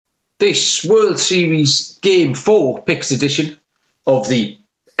This World Series Game 4 picks edition of the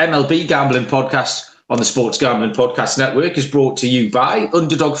MLB Gambling Podcast on the Sports Gambling Podcast Network is brought to you by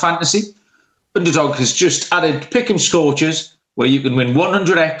Underdog Fantasy. Underdog has just added Pick'em Scorchers, where you can win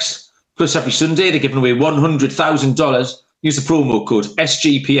 100x, plus every Sunday they're giving away $100,000. Use the promo code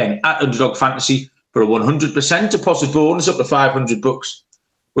SGPN at Underdog Fantasy for a 100% deposit bonus up to $500.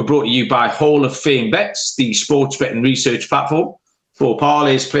 We're brought to you by Hall of Fame Bets, the sports betting research platform for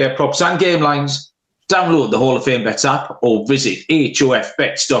parlays, player props and game lines. Download the Hall of Fame Bets app or visit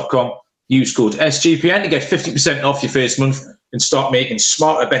hofbets.com. Use code SGPN to get 50% off your first month and start making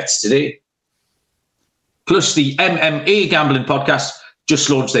smarter bets today. Plus, the MMA Gambling Podcast just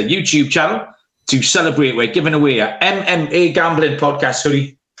launched their YouTube channel. To celebrate, we're giving away a MMA Gambling Podcast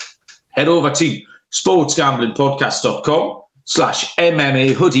hoodie. Head over to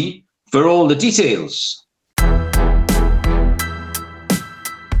sportsgamblingpodcast.com/MMA hoodie for all the details.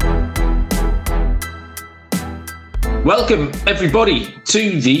 Welcome, everybody,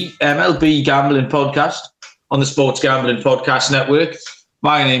 to the MLB Gambling Podcast on the Sports Gambling Podcast Network.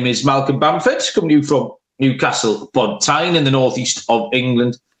 My name is Malcolm Bamford, coming to you from Newcastle upon Tyne in the northeast of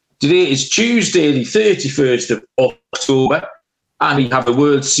England. Today is Tuesday, the 31st of October, and we have the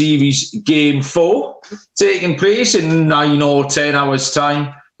World Series Game 4 taking place in 9 or 10 hours'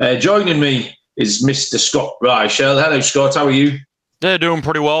 time. Joining me is Mr. Scott Reichel. Hello, Scott. How are you? Yeah, doing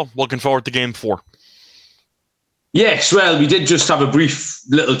pretty well. Looking forward to Game 4. Yes, well, we did just have a brief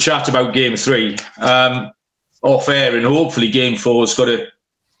little chat about Game 3 off air, and hopefully Game 4 has got a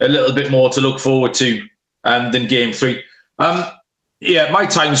little bit more to look forward to than Game 3. Yeah, my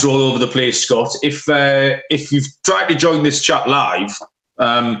time's all over the place, Scott. If you've tried to join this chat live,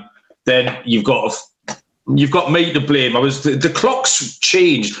 then you've got me to blame. The clocks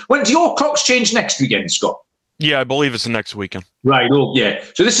changed. When do your clocks change next weekend, Scott? Yeah, I believe it's the next weekend. Right. Oh, yeah.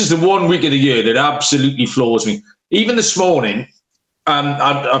 So this is the one week of the year that absolutely floors me. Even this morning,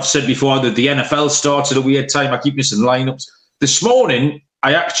 I've said before that the NFL starts at a weird time. I keep missing lineups. This morning,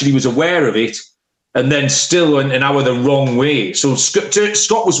 I actually was aware of it, and then still went an hour the wrong way. So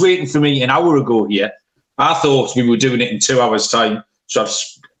Scott was waiting for me an hour ago here. I thought we were doing it in 2 hours' time. So I've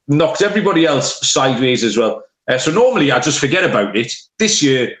knocked everybody else sideways as well. So normally I just forget about it. This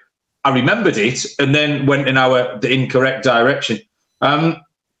year I remembered it and then went in the incorrect direction.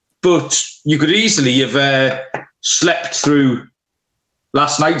 But you could easily have slept through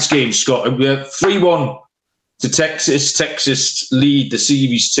last night's game, Scott. We have 3-1 to Texas. Texas lead the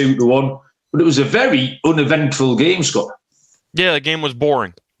series 2-1. But it was a very uneventful game, Scott. Yeah, the game was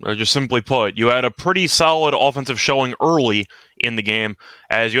boring, just simply put. You had a pretty solid offensive showing early in the game,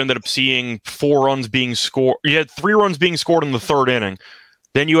 as you ended up seeing 4 runs being scored. You had 3 runs being scored in the third inning.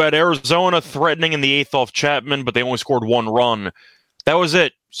 Then you had Arizona threatening in the 8th off Chapman, but they only scored 1 run. That was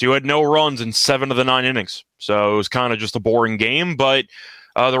it. So you had no runs in 7 of the 9 innings. So it was kind of just a boring game, but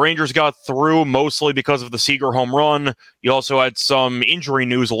the Rangers got through mostly because of the Seager home run. You also had some injury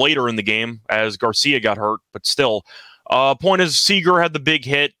news later in the game as Garcia got hurt, but still. Point is, Seager had the big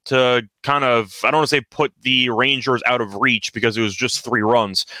hit to kind of, I don't want to say put the Rangers out of reach because it was just 3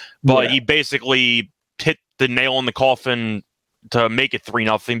 runs, but he basically hit the nail in the coffin to make it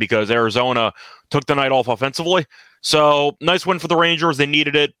 3-0 because Arizona took the night off offensively. So nice win for the Rangers. They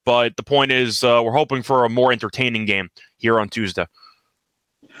needed it, but the point is we're hoping for a more entertaining game here on Tuesday.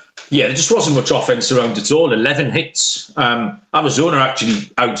 Yeah, there just wasn't much offense around at all. 11 hits. Arizona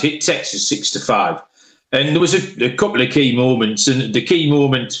actually out-hit Texas 6-5. And there was a couple of key moments. And the key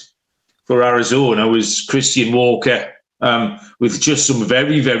moment for Arizona was Christian Walker with just some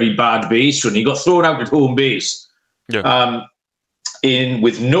very, very bad base run. He got thrown out at home base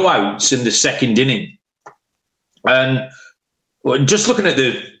with no outs in the second inning. And just looking at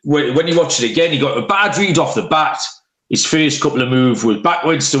when you watch it again, he got a bad read off the bat. His first couple of moves was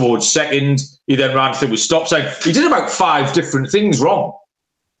backwards towards second. He then ran through with stop sign. He did about 5 different things wrong,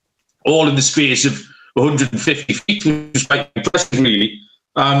 all in the space of 150 feet, which was quite impressive, really.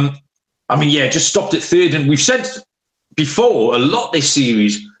 Just stopped at third. And we've said before a lot this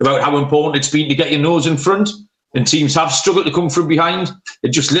series about how important it's been to get your nose in front. And teams have struggled to come from behind.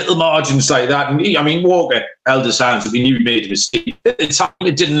 It's just little margins like that. And Walker held his hands, but we knew he made a mistake. At the time,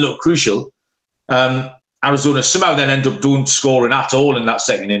 it didn't look crucial. Arizona somehow then ended up don't scoring at all in that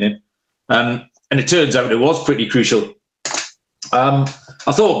second inning. And it turns out it was pretty crucial. I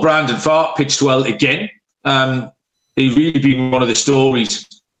thought Brandon Pfaadt pitched well again. He's really been one of the stories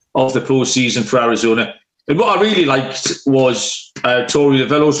of the postseason for Arizona. And what I really liked was Torey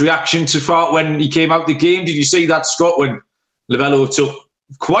Lovullo's reaction to Pfaadt when he came out the game. Did you see that, Scott, when Lovullo took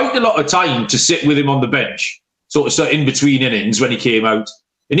quite a lot of time to sit with him on the bench, sort of in between innings when he came out?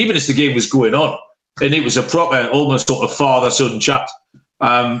 And even as the game was going on, and it was a proper, almost sort of father-son chat.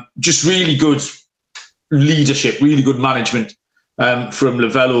 Just really good leadership, really good management from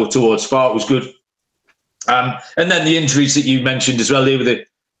Lavello towards Farke was good. And then the injuries that you mentioned as well, they were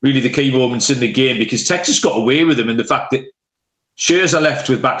really the key moments in the game, because Texas got away with them in the fact that Scherzer left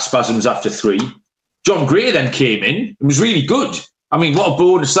with back spasms after 3. John Gray then came in and was really good. I mean, what a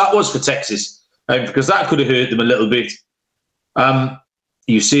bonus that was for Texas, because that could have hurt them a little bit.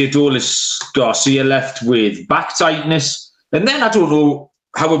 You see Adolis Garcia left with back tightness. And then I don't know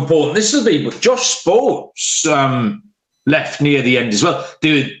how important this will be, but Josh Sports left near the end as well.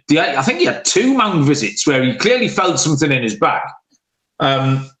 I think he had 2 mound visits where he clearly felt something in his back.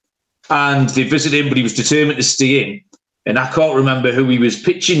 And they visited him, but he was determined to stay in. And I can't remember who he was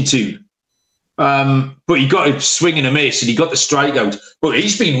pitching to. But he got a swing and a miss, and he got the strikeout. But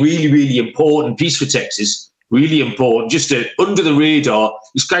he's been really, really important piece for Texas. Really important. Just under the radar.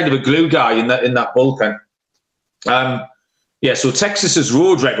 He's kind of a glue guy in that bullpen. So Texas's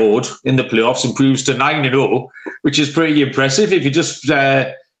road record in the playoffs improves to 9-0, which is pretty impressive if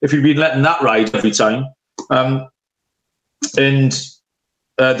you've been letting that ride every time. And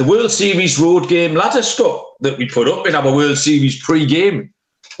the World Series road game ladder, Scott, that we put up in our World Series pre-game.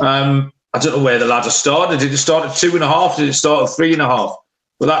 I don't know where the ladder started. Did it start at 2.5? Did it start at 3.5?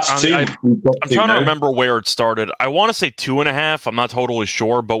 Well, that's 2. I'm trying to remember where it started. I want to say 2.5. I'm not totally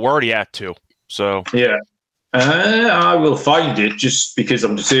sure, but we're already at 2. So yeah, I will find it just because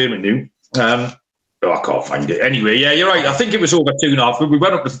I'm determined to. I can't find it anyway. Yeah, you're right. I think it was over 2.5. We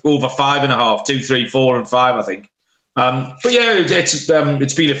went up to over 5.5, 2, 3, 4, and 5. I think. But yeah,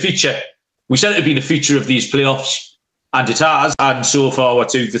 it's been a feature. We said it had been a feature of these playoffs, and it has. And so far, we're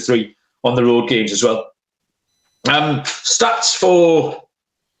 2-3 on the road games as well. Stats for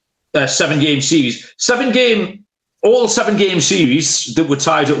 7-game series. All 7-game series that were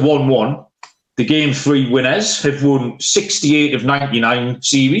tied at 1-1. The game 3 winners have won 68 of 99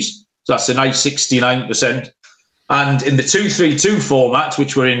 series. So that's a nice 69%. And in the 2-3-2 format,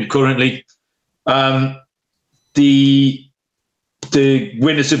 which we're in currently, the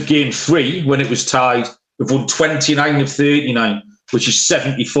winners of game 3, when it was tied, have won 29 of 39, which is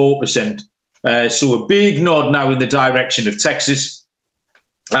 74%. So a big nod now in the direction of Texas.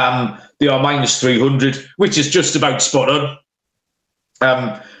 They are minus 300, which is just about spot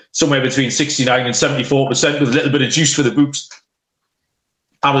on. Somewhere between 69 and 74% with a little bit of juice for the books.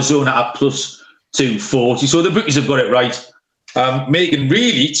 Arizona at plus 240. So the bookies have got it right. Making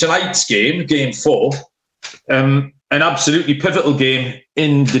really tonight's game, game 4, an absolutely pivotal game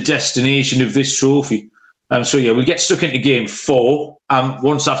in the destination of this trophy. So yeah, we'll get stuck into game 4.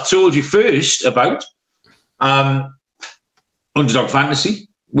 Once I've told you first about Underdog Fantasy,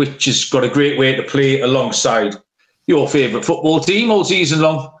 which has got a great way to play alongside your favourite football team all season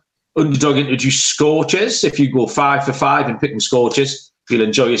long. Underdog introduced Scorchers. If you go 5 for 5 and pick them Scorchers, you'll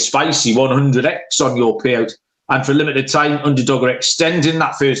enjoy a spicy 100x on your payout. And for a limited time, Underdog are extending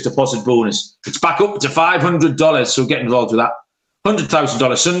that first deposit bonus. It's back up to $500, so get involved with that.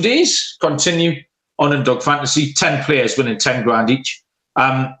 $100,000 Sundays continue on Underdog Fantasy. 10 players winning 10 grand each.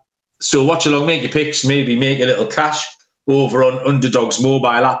 So watch along, make your picks, maybe make a little cash over on Underdog's mobile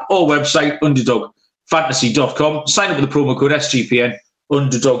app or website, underdogfantasy.com. Sign up with the promo code SGPN.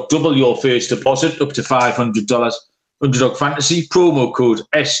 Underdog, double your first deposit up to $500. Underdog Fantasy, promo code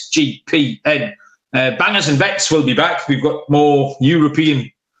SGPN. Bangers and Bets will be back. We've got more European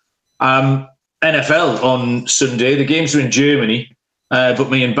NFL on Sunday. The games are in Germany, but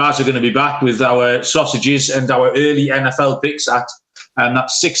me and Baz are going to be back with our sausages and our early NFL picks at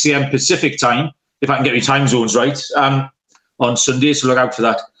that's 6 a.m. Pacific time, if I can get my time zones right, on Sunday, so look out for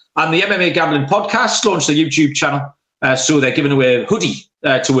that. And the MMA Gambling Podcast launched the YouTube channel, so they're giving away a hoodie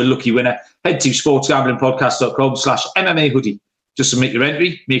to a lucky winner. Head to sportsgamblingpodcast.com/MMA hoodie to submit your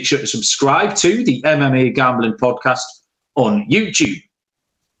entry. Make sure to subscribe to the MMA Gambling Podcast on YouTube.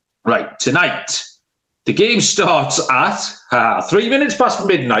 Right, tonight, the game starts at 3 minutes past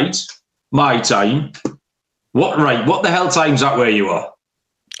midnight, my time. What the hell time's that where you are?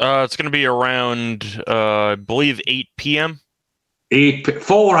 It's going to be around, I believe, 8 p.m.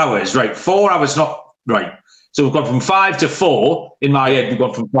 4 hours, right. 4 hours, not right. So we've gone from 5 to 4. In my head, we've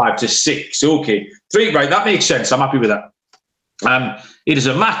gone from 5 to 6. Okay. 3, right. That makes sense. I'm happy with that. It is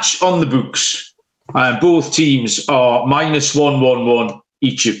a match on the books. Both teams are minus 111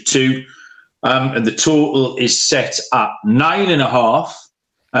 each of 2. And the total is set at 9.5.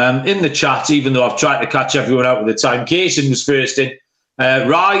 In the chat, even though I've tried to catch everyone out with the time, Kaysen was first in.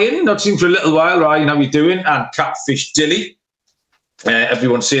 Ryan, not seen for a little while. Ryan, how you doing? And Catfish Dilly.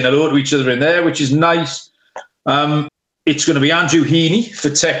 Everyone's saying hello to each other in there, which is nice. it's going to be Andrew Heaney for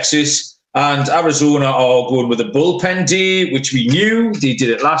Texas, and Arizona are going with a bullpen day, which we knew. They did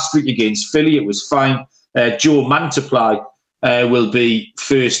it last week against Philly. It was fine. Joe Mantiply will be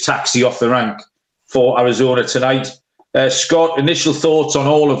first taxi off the rank for Arizona tonight. Scott, initial thoughts on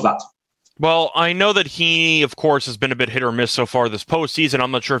all of that? Well, I know that Heaney, of course, has been a bit hit or miss so far this postseason.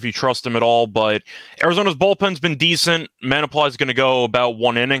 I'm not sure if you trust him at all, but Arizona's bullpen's been decent. Mantiply is going to go about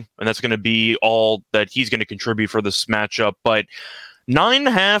 1 inning, and that's going to be all that he's going to contribute for this matchup. But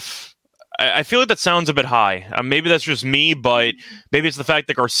 9.5, I feel like that sounds a bit high. Maybe that's just me, but maybe it's the fact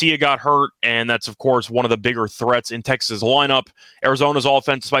that Garcia got hurt, and that's, of course, one of the bigger threats in Texas' lineup. Arizona's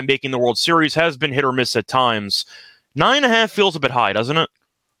offense, by making the World Series, has been hit or miss at times. 9.5 feels a bit high, doesn't it?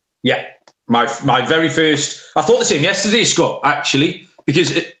 Yeah. My very first, I thought the same yesterday, Scott, actually,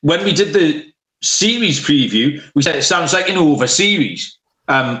 because when we did the series preview, we said it sounds like an over series.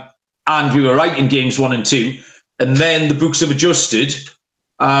 And we were right in games 1 and 2. And then the books have adjusted.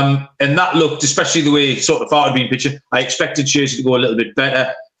 And that looked, especially the way sort of Farr had been pitching, I expected Scherzer to go a little bit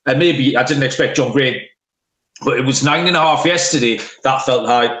better. And maybe I didn't expect John Gray, but it was 9.5 yesterday. That felt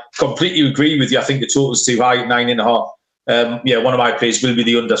high. Completely agree with you. I think the total's too high at 9.5. One of my plays will be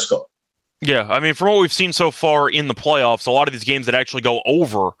the under, Scott. Yeah, I mean, from what we've seen so far in the playoffs, a lot of these games that actually go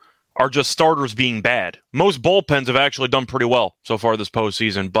over are just starters being bad. Most bullpens have actually done pretty well so far this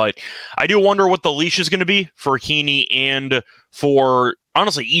postseason, but I do wonder what the leash is going to be for Heaney and for,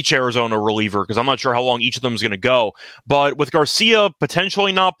 honestly, each Arizona reliever, because I'm not sure how long each of them is going to go. But with Garcia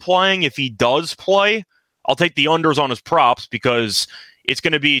potentially not playing, if he does play, I'll take the unders on his props because it's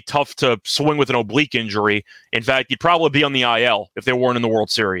going to be tough to swing with an oblique injury. In fact, he'd probably be on the IL if they weren't in the World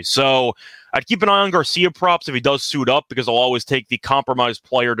Series. So I'd keep an eye on Garcia props if he does suit up because I'll always take the compromised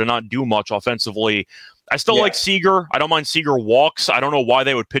player to not do much offensively. I still like Seager. I don't mind Seager walks. I don't know why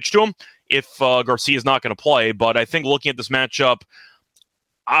they would pitch to him if Garcia is not going to play. But I think looking at this matchup,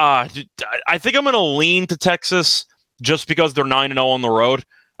 I think I'm going to lean to Texas just because they're 9-0 on the road.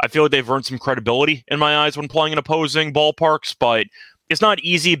 I feel like they've earned some credibility in my eyes when playing in opposing ballparks, but it's not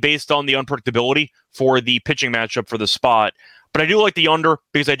easy based on the unpredictability for the pitching matchup for the spot. But I do like the under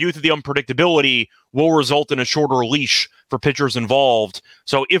because I do think the unpredictability will result in a shorter leash for pitchers involved.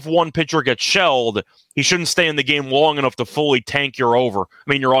 So if one pitcher gets shelled, he shouldn't stay in the game long enough to fully tank your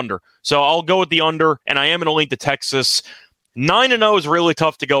under. So I'll go with the under, and I am going to lean to Texas. 9-0 is really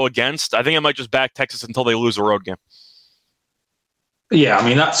tough to go against. I think I might just back Texas until they lose a road game. Yeah, I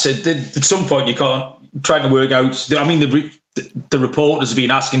mean, that's it. At some point, you can't try to work out. I mean, the reporters have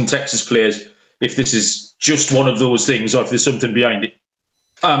been asking Texas players if this is just one of those things or if there's something behind it.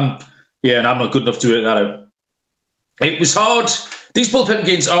 And I'm not good enough to work that out. It was hard. These bullpen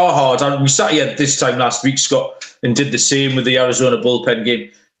games are hard. We sat here this time last week, Scott, and did the same with the Arizona bullpen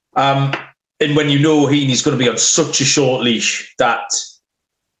game. And when you know Heaney's going to be on such a short leash that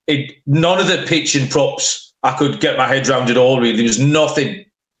none of the pitching props I could get my head around at all, really. There was nothing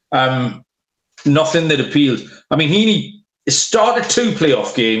that appealed. I mean, Heaney started 2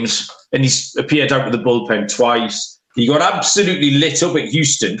 playoff games and he's appeared out with the bullpen twice. He got absolutely lit up at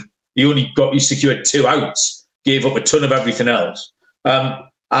Houston. He secured 2 outs, gave up a ton of everything else.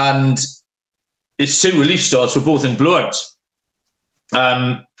 And his 2 relief starts were both in blowouts.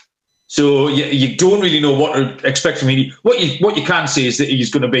 So you don't really know what to expect from him. What you can say is that he's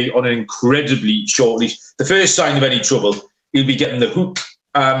going to be on an incredibly short leash. The first sign of any trouble, he'll be getting the hook.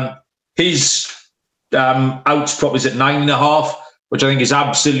 His outs prop is at 9.5, which I think is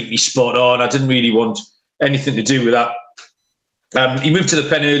absolutely spot on. I didn't really want anything to do with that. He moved to the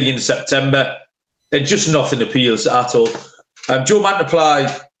pen early in September. And just nothing appeals at all. Joe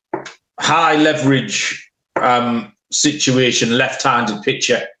Mantiply, high leverage situation, left-handed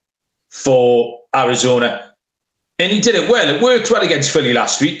pitcher for Arizona. And he did it well. It worked well against Philly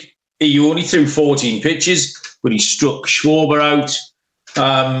last week. He only threw 14 pitches, but he struck Schwarber out.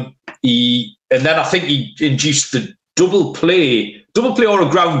 And then I think he induced the double play or a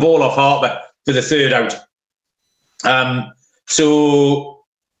ground ball off Harper for the 3rd out. So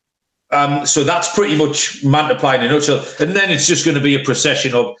that's pretty much Mantiply in a nutshell. And then it's just going to be a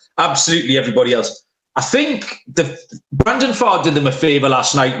procession of absolutely everybody else. I think Brandon Farr did them a favour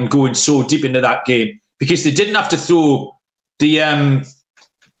last night and going so deep into that game because they didn't have to throw the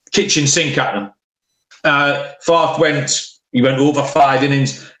kitchen sink at them. Farr went over 5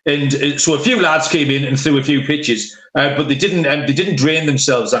 innings, and so a few lads came in and threw a few pitches, but they didn't drain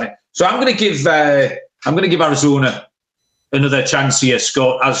themselves on it. So I'm going to give Arizona another chance here,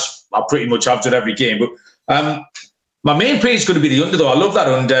 Scott, as I pretty much have done every game. But my main play is going to be the under, though. I love that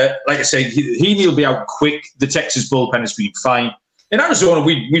under. Like I said, Heaney will be out quick. The Texas bullpen has been fine. In Arizona,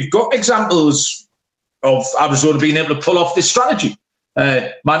 we've got examples of Arizona being able to pull off this strategy.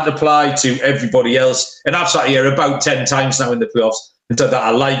 Might apply to everybody else. And I've sat here about 10 times now in the playoffs and said that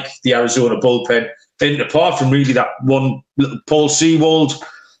I like the Arizona bullpen. And apart from really that one little Paul Sewald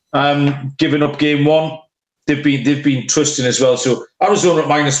giving up game one, they've been trusting as well. So Arizona at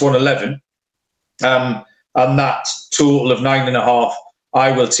 -111, and that total of 9.5,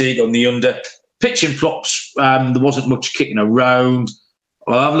 I will take on the under. Pitching props, there wasn't much kicking around.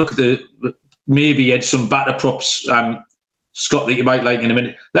 I'll have a look at maybe had some batter props, Scott, that you might like in a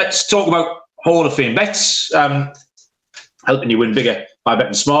minute. Let's talk about Hall of Fame bets, helping you win bigger by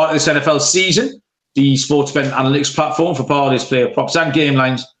betting smarter this NFL season. The sports betting analytics platform for parlays, player props and game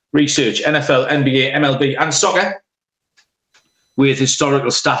lines. Research NFL, NBA, MLB and soccer with historical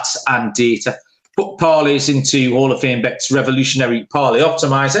stats and data. Put parlays into Hall of Fame bets revolutionary parlay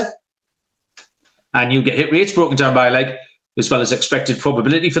optimizer, and you'll get hit rates broken down by leg, as well as expected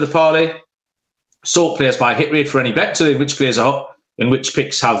probability for the parlay. Sort players by hit rate for any bet, so which players are hot and which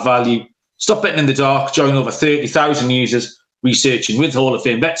picks have value. Stop betting in the dark. Join over 30,000 users researching with Hall of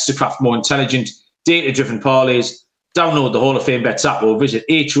Fame bets to craft more intelligent, data-driven parlays. Download the Hall of Fame bets app or visit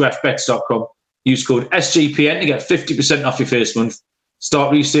hofbets.com. Use code SGPN to get 50% off your first month.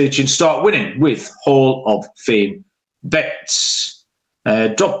 Start researching, start winning with Hall of Fame bets.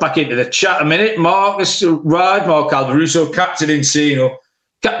 Drop back into the chat a minute. Marcus Ride, Mark Alvaruso, Captain Insano.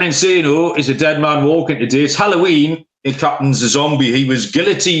 Captain Insano is a dead man walking today. It's Halloween. And Captain's a zombie. He was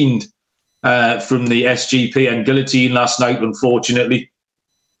guillotined from the SGPN guillotine last night, unfortunately.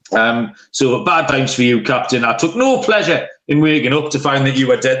 So bad times for you, Captain. I took no pleasure in waking up to find that you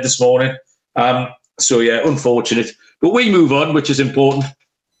were dead this morning. So yeah, unfortunate. But we move on, which is important.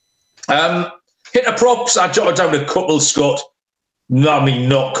 Hitter props. I jotted down a couple, Scott.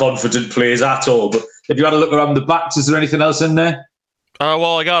 Not confident players at all. But if you had a look around the backs, is there anything else in there?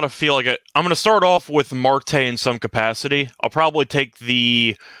 Well, I gotta feel like it. I'm gonna start off with Marte in some capacity. I'll probably go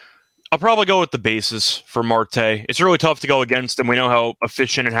with the bases for Marte. It's really tough to go against him. We know how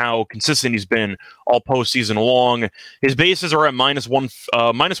efficient and how consistent he's been all postseason long. His bases are at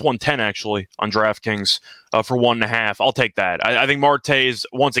 -110 actually on DraftKings for 1.5. I'll take that. I think Marte is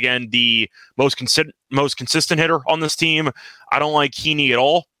once again the most consistent hitter on this team. I don't like Heaney at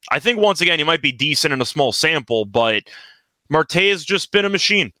all. I think once again he might be decent in a small sample, but Marte has just been a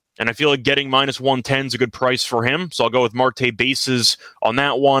machine. And I feel like getting -110 is a good price for him. So I'll go with Marte bases on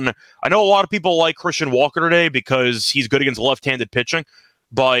that one. I know a lot of people like Christian Walker today because he's good against left-handed pitching,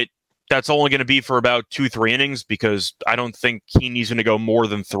 but that's only going to be for about 2-3 innings because I don't think Heaney's going to go more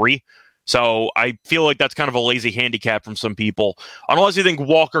than 3. So I feel like that's kind of a lazy handicap from some people, unless you think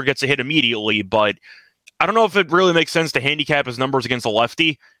Walker gets a hit immediately. But I don't know if it really makes sense to handicap his numbers against a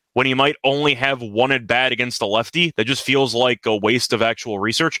lefty when he might only have one at bat against a lefty. That just feels like a waste of actual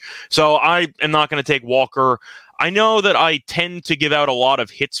research. So I am not going to take Walker. I know that I tend to give out a lot of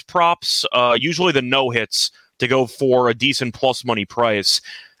hits props, usually the no hits, to go for a decent plus money price.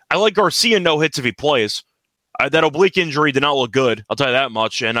 I like Garcia no hits if he plays. That oblique injury did not look good, I'll tell you that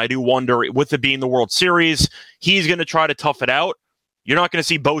much. And I do wonder, with it being the World Series, he's going to try to tough it out. You're not going to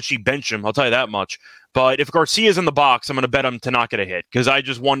see Bochy bench him, I'll tell you that much. But if Garcia's in the box, I'm going to bet him to not get a hit because I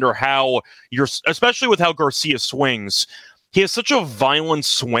just wonder how especially with how Garcia swings, he has such a violent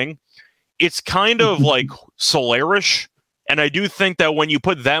swing. It's kind of like Solarish. And I do think that when you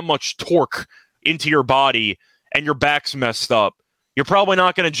put that much torque into your body and your back's messed up, you're probably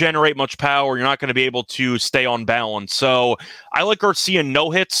not going to generate much power. You're not going to be able to stay on balance. So I like Garcia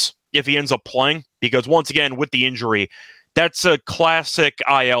no hits if he ends up playing because once again, with the injury, that's a classic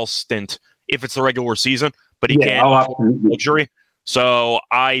IL stint if it's the regular season, but he can't luxury. So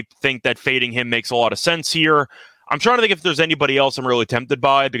I think that fading him makes a lot of sense here. I'm trying to think if there's anybody else I'm really tempted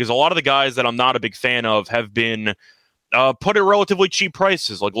by because a lot of the guys that I'm not a big fan of have been put at relatively cheap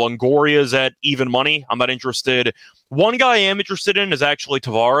prices, like Longoria's at even money. I'm not interested. One guy I am interested in is actually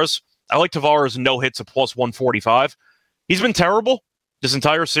Tavares. I like Tavares no hits at +145. He's been terrible this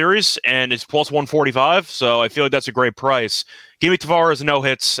entire series, and it's +145, so I feel like that's a great price. Give me Tavares no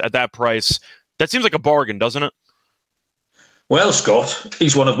hits at that price. That seems like a bargain, doesn't it? Well, Scott,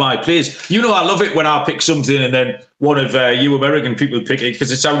 he's one of my players. You know I love it when I pick something and then one of you American people pick it because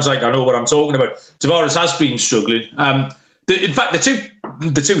it sounds like I know what I'm talking about. Tavares has been struggling. In fact,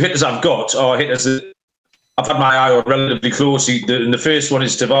 the two hitters I've got are hitters that I've had my eye on relatively closely. And the first one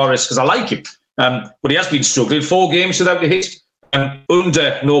is Tavares because I like him. But he has been struggling. 4 games without a hit.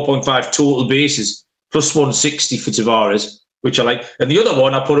 Under 0.5 total bases, +160 for Tavares, which I like. And the other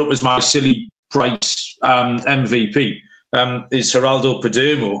one I put up as my silly price MVP is Geraldo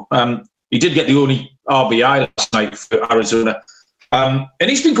Perdomo. He did get the only RBI last night for Arizona. And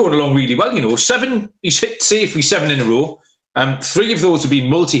he's been going along really well, he's hit safely 7 in a row. 3 of those have been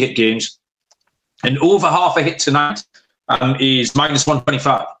multi-hit games. And over half a hit tonight is minus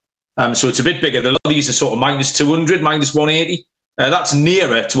 125. So it's a bit bigger. A lot of these are sort of minus 200, minus 180. That's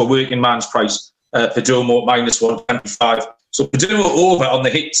nearer to a working man's price. Perdomo minus 125. So Perdomo over on the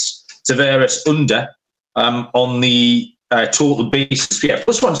hits, Tavares under on the total basis. Yeah,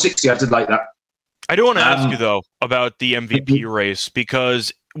 plus 160, I did like that. I do want to ask you, though, about the MVP race,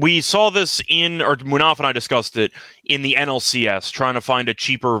 because we saw this Munaf and I discussed it in the NLCS, trying to find a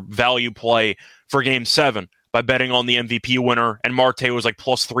cheaper value play for Game 7 by betting on the MVP winner, and Marte was like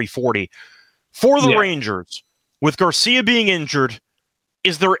plus 340. For the Rangers, with Garcia being injured,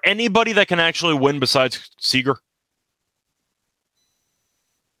 is there anybody that can actually win besides Seager?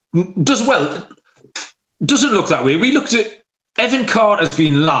 Doesn't look that way. We looked at Evan Carter's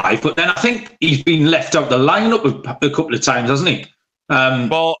been live, but then I think he's been left out the lineup a couple of times, hasn't he?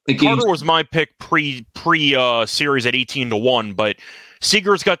 Carter was my pick pre series at 18-1, but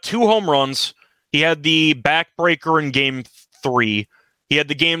Seager's got 2 home runs. He had the backbreaker in Game 3. He had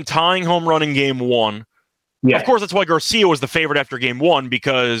the game-tying home run in Game 1. Yeah. Of course, that's why Garcia was the favorite after Game 1,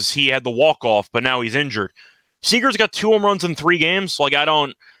 because he had the walk-off, but now he's injured. Seager's got 2 home runs in 3 games. Like, I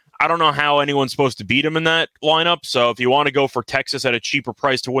don't know how anyone's supposed to beat him in that lineup. So if you want to go for Texas at a cheaper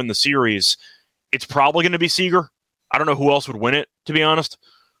price to win the series, it's probably going to be Seager. I don't know who else would win it, to be honest.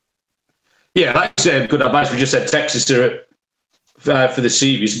 Yeah, like I said, good advice. We just said Texas for the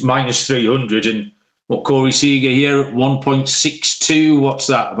series, minus 300. And Corey Seager here at 1.62. What's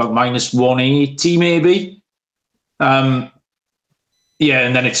that? About minus 180, maybe? And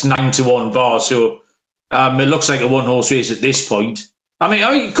then it's 9-1 bar. So it looks like a one-horse race at this point. I mean,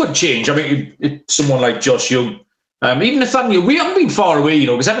 it could change. I mean, someone like Josh Young, even Nathaniel, we haven't been far away,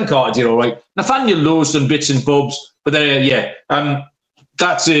 because Evan Carter did all right. Nathaniel Lowe's done bits and bobs, but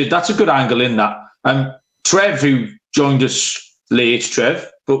that's a good angle in that. Trev, who joined us late,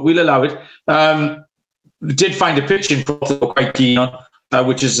 but we'll allow it, did find a pitching prop that we're quite keen on,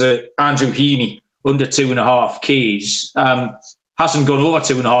 which is Andrew Heaney, under 2.5 Ks. Hasn't gone over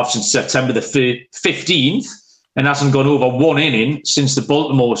 2.5 since September the 15th. And hasn't gone over 1 inning since the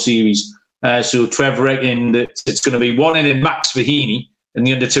Baltimore series. So Trevor reckon that it's going to be 1 inning max for Heaney, and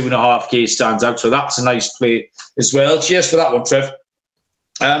the under 2.5 K stands out. So that's a nice play as well. Cheers for that one, Trev.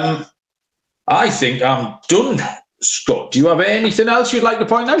 I think I'm done, Scott. Do you have anything else you'd like to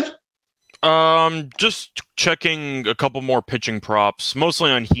point out? Just checking a couple more pitching props,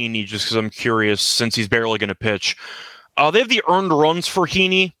 mostly on Heaney, just because I'm curious since he's barely going to pitch. They have the earned runs for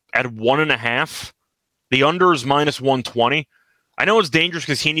Heaney at 1.5. The under is minus 120. I know it's dangerous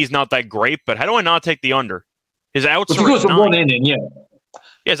because Heaney's not that great, but how do I not take the under? His outs are at 9. 1 inning, yeah.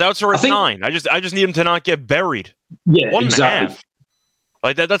 His outs are at 9. I just need him to not get buried. Yeah, 1.5. Exactly.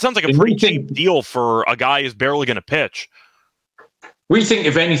 Like that sounds like a pretty cheap deal for a guy who's barely going to pitch. We think,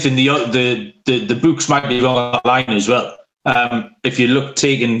 if anything, the books might be wrong on the line as well. If you look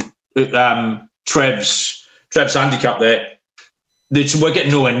taking Trev's handicap there, we're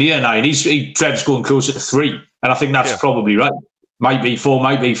getting nowhere near 9. Trev's going closer to 3, and I think that's probably right. Might be 4,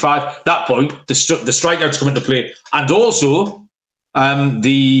 might be 5. At that point, the strikeouts come into play, and also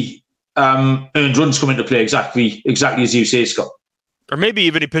the earned runs come into play exactly as you say, Scott. Or maybe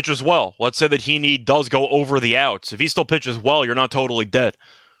even he pitches well. Let's say that Heaney does go over the outs. If he still pitches well, you're not totally dead.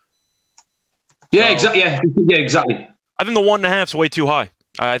 Yeah, exactly. Yeah, exactly. I think the 1.5 is way too high.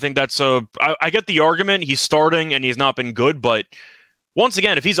 I think that's I get the argument. He's starting and he's not been good, but once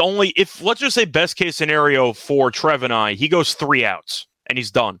again, if let's just say best case scenario for Trev and I, he goes 3 outs and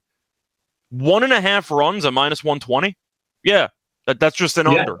he's done. 1.5 runs at minus 120. Yeah, that's just an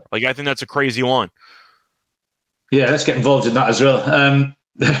under. Like, I think that's a crazy line. Yeah, let's get involved in that as well.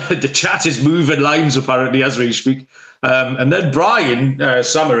 The chat is moving lines apparently as we speak. And then Brian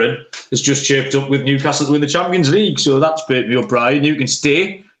Samarin has just chirped up with Newcastle to win the Champions League. So that's paid me up, Brian. You can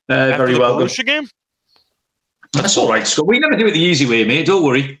stay. Very welcome. Borussia game? That's all right, Scott. We never do it the easy way, mate. Don't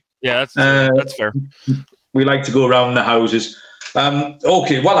worry. Yeah, that's fair. We like to go around the houses.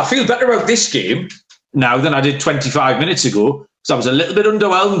 Okay, well, I feel better about this game now than I did 25 minutes ago, because I was a little bit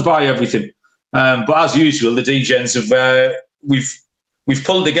underwhelmed by everything. But as usual, the DGens have we've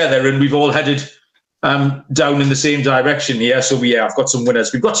pulled together and we've all headed down in the same direction here. So I've got some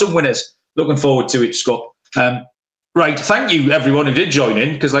winners. We've got some winners. Looking forward to it, Scott. Right, thank you everyone who did join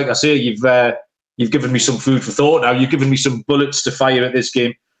in, because like I say, you've given me some food for thought. Now you've given me some bullets to fire at this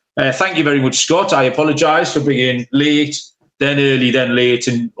game. Thank you very much, Scott. I apologise for being late, then early, then late,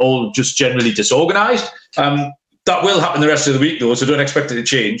 and all just generally disorganised. That will happen the rest of the week, though, so don't expect it to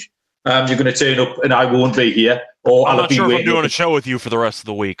change. You're going to turn up and I won't be here. Or I'm I'll not sure if I'm doing a show with you for the rest of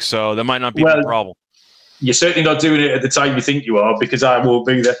the week, so that might not be the problem. You're certainly not doing it at the time you think you are, because I won't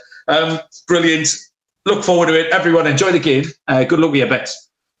be there. Brilliant. Look forward to it. Everyone, enjoy the game. Good luck with your bets.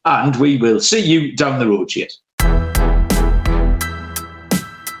 And we will see you down the road. Cheers.